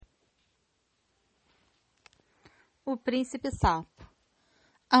O príncipe sapo.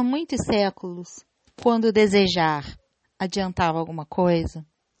 Há muitos séculos, quando desejar adiantava alguma coisa,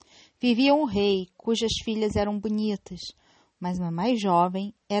 vivia um rei cujas filhas eram bonitas, mas a mais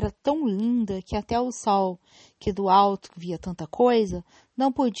jovem era tão linda que até o sol, que do alto via tanta coisa,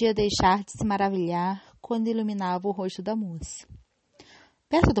 não podia deixar de se maravilhar quando iluminava o rosto da moça.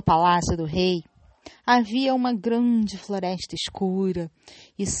 Perto do palácio do rei, havia uma grande floresta escura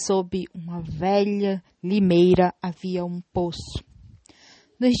e sob uma velha limeira havia um poço.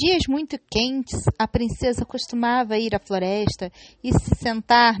 Nos dias muito quentes, a princesa costumava ir à floresta e se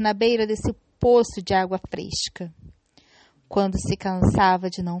sentar na beira desse poço de água fresca. Quando se cansava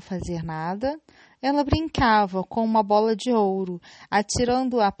de não fazer nada, ela brincava com uma bola de ouro,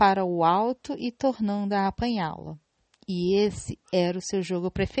 atirando-a para o alto e tornando-a a apanhá-la. E esse era o seu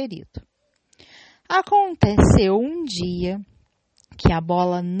jogo preferido. Aconteceu um dia que a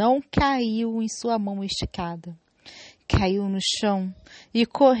bola não caiu em sua mão esticada. Caiu no chão e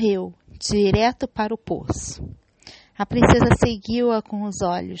correu direto para o poço. A princesa seguiu-a com os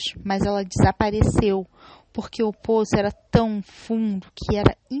olhos, mas ela desapareceu, porque o poço era tão fundo que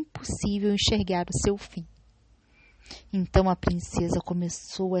era impossível enxergar o seu fim. Então a princesa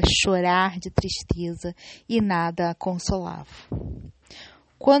começou a chorar de tristeza e nada a consolava.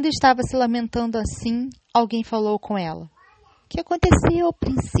 Quando estava se lamentando assim, alguém falou com ela. O que aconteceu,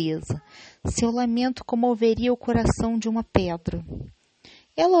 princesa? Seu lamento comoveria o coração de uma pedra.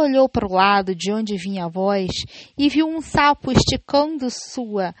 Ela olhou para o lado de onde vinha a voz e viu um sapo esticando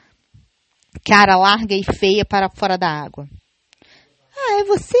sua cara larga e feia para fora da água. É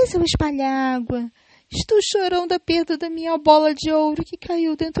você, seu espalha-água. Estou chorando a perda da minha bola de ouro que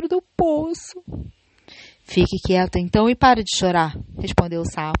caiu dentro do poço. Fique quieta então e pare de chorar, respondeu o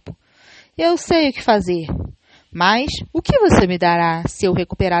sapo. Eu sei o que fazer, mas o que você me dará se eu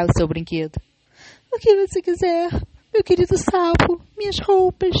recuperar o seu brinquedo? O que você quiser, meu querido sapo, minhas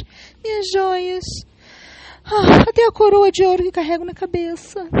roupas, minhas joias, até a coroa de ouro que carrego na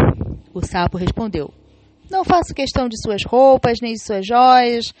cabeça. O sapo respondeu. Não faço questão de suas roupas, nem de suas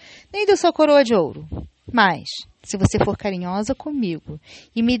joias, nem da sua coroa de ouro. Mas, se você for carinhosa comigo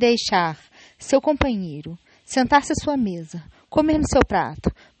e me deixar seu companheiro, sentar-se à sua mesa, comer no seu prato,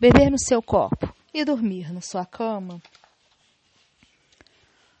 beber no seu copo e dormir na sua cama,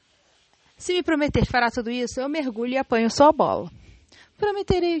 se me prometer que fará tudo isso, eu mergulho e apanho sua bola.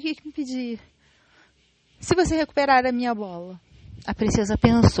 Prometerei o que me pedir. Se você recuperar a minha bola. A princesa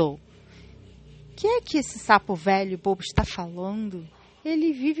pensou. O que é que esse sapo velho e bobo está falando?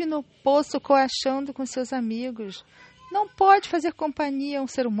 Ele vive no poço coachando com seus amigos. Não pode fazer companhia a um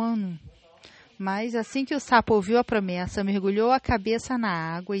ser humano. Mas assim que o sapo ouviu a promessa, mergulhou a cabeça na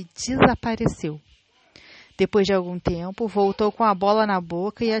água e desapareceu. Depois de algum tempo, voltou com a bola na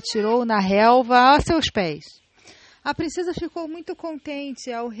boca e atirou na relva a seus pés. A princesa ficou muito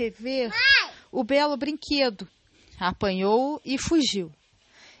contente ao rever o belo brinquedo. Apanhou-o e fugiu.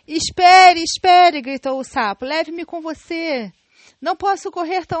 Espere, espere, gritou o sapo. Leve-me com você. Não posso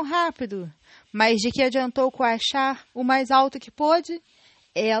correr tão rápido. Mas de que adiantou coachar o mais alto que pôde?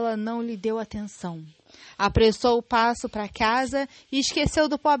 Ela não lhe deu atenção. Apressou o passo para casa e esqueceu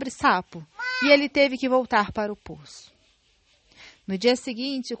do pobre sapo. E ele teve que voltar para o poço. No dia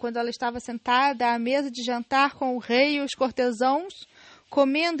seguinte, quando ela estava sentada à mesa de jantar com o rei e os cortesãos,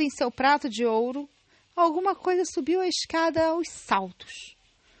 comendo em seu prato de ouro, alguma coisa subiu a escada aos saltos.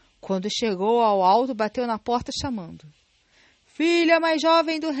 Quando chegou ao alto, bateu na porta chamando. Filha mais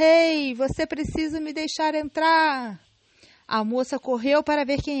jovem do rei, você precisa me deixar entrar. A moça correu para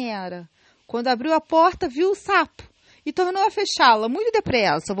ver quem era. Quando abriu a porta, viu o sapo e tornou a fechá-la muito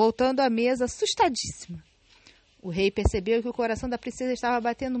depressa, voltando à mesa assustadíssima. O rei percebeu que o coração da princesa estava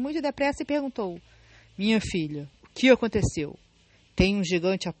batendo muito depressa e perguntou. Minha filha, o que aconteceu? Tem um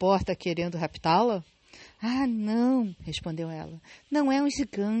gigante à porta querendo raptá-la? Ah, não, respondeu ela. Não é um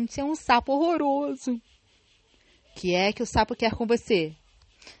gigante, é um sapo horroroso. Que é que o sapo quer com você?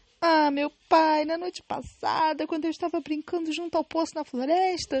 Ah, meu pai, na noite passada, quando eu estava brincando junto ao poço na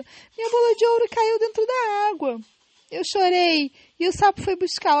floresta, minha bola de ouro caiu dentro da água. Eu chorei e o sapo foi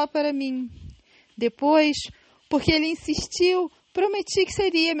buscá-la para mim. Depois, porque ele insistiu, prometi que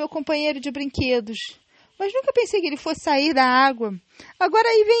seria meu companheiro de brinquedos. Mas nunca pensei que ele fosse sair da água. Agora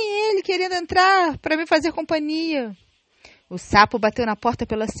aí vem ele, querendo entrar para me fazer companhia. O sapo bateu na porta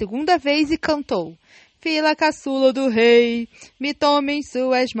pela segunda vez e cantou. Filha caçula do rei, me tome em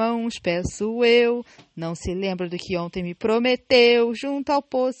suas mãos, peço eu. Não se lembra do que ontem me prometeu, junto ao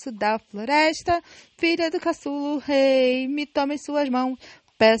poço da floresta. Filha do caçulo rei, me tome em suas mãos,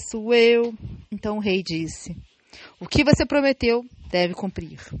 peço eu. Então o rei disse, o que você prometeu deve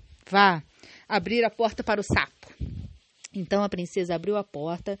cumprir. Vá abrir a porta para o sapo. Então a princesa abriu a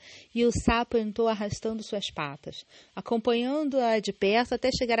porta e o sapo entrou arrastando suas patas, acompanhando-a de perto até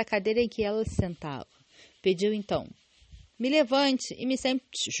chegar à cadeira em que ela se sentava. Pediu então: me levante e me sente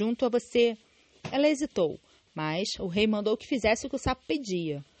junto a você. Ela hesitou, mas o rei mandou que fizesse o que o sapo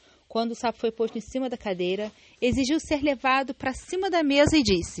pedia. Quando o sapo foi posto em cima da cadeira, exigiu ser levado para cima da mesa e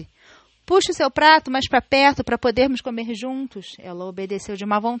disse: puxe o seu prato mais para perto para podermos comer juntos. Ela obedeceu de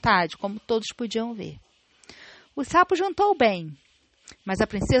má vontade, como todos podiam ver. O sapo jantou bem, mas a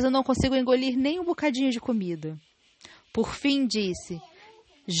princesa não conseguiu engolir nem um bocadinho de comida. Por fim disse: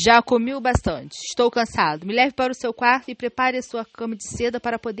 já comi o bastante, estou cansado. Me leve para o seu quarto e prepare a sua cama de seda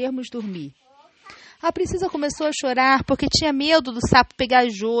para podermos dormir. A princesa começou a chorar porque tinha medo do sapo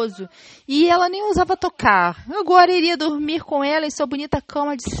pegajoso e ela nem ousava tocar. Agora iria dormir com ela em sua bonita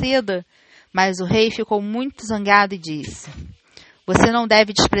cama de seda. Mas o rei ficou muito zangado e disse: você não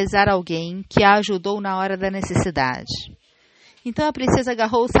deve desprezar alguém que a ajudou na hora da necessidade. Então a princesa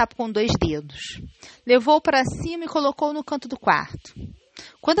agarrou o sapo com 2 dedos, levou-o para cima e colocou no canto do quarto.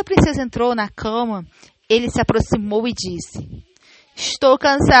 Quando a princesa entrou na cama, ele se aproximou e disse: estou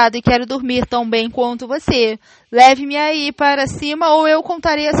cansado e quero dormir tão bem quanto você. Leve-me aí para cima ou eu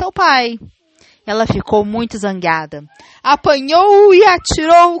contarei a seu pai. Ela ficou muito zangada. Apanhou-o e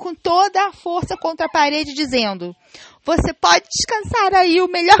atirou-o com toda a força contra a parede, dizendo: você pode descansar aí o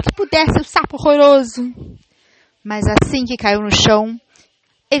melhor que puder, seu sapo horroroso. Mas assim que caiu no chão,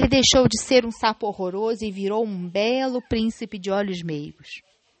 ele deixou de ser um sapo horroroso e virou um belo príncipe de olhos meigos.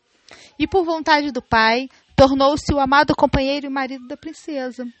 E por vontade do pai, tornou-se o amado companheiro e marido da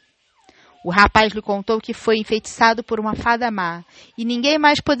princesa. O rapaz lhe contou que foi enfeitiçado por uma fada má, e ninguém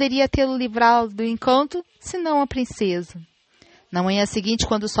mais poderia tê-lo livrado do encanto, senão a princesa. Na manhã seguinte,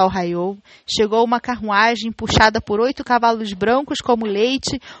 quando o sol raiou, chegou uma carruagem puxada por 8 cavalos brancos como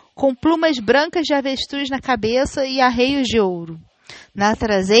leite, com plumas brancas de avestruz na cabeça e arreios de ouro. Na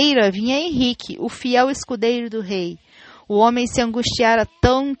traseira vinha Henrique, o fiel escudeiro do rei. O homem se angustiara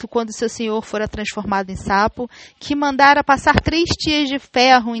tanto quando seu senhor fora transformado em sapo, que mandara passar 3 tias de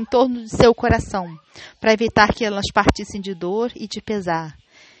ferro em torno de seu coração, para evitar que elas partissem de dor e de pesar.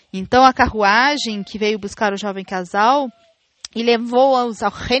 Então a carruagem que veio buscar o jovem casal e levou-os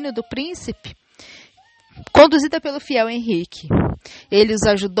ao reino do príncipe, conduzida pelo fiel Henrique. Ele os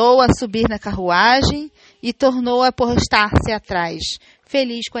ajudou a subir na carruagem e tornou a postar-se atrás,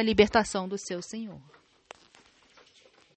 feliz com a libertação do seu senhor.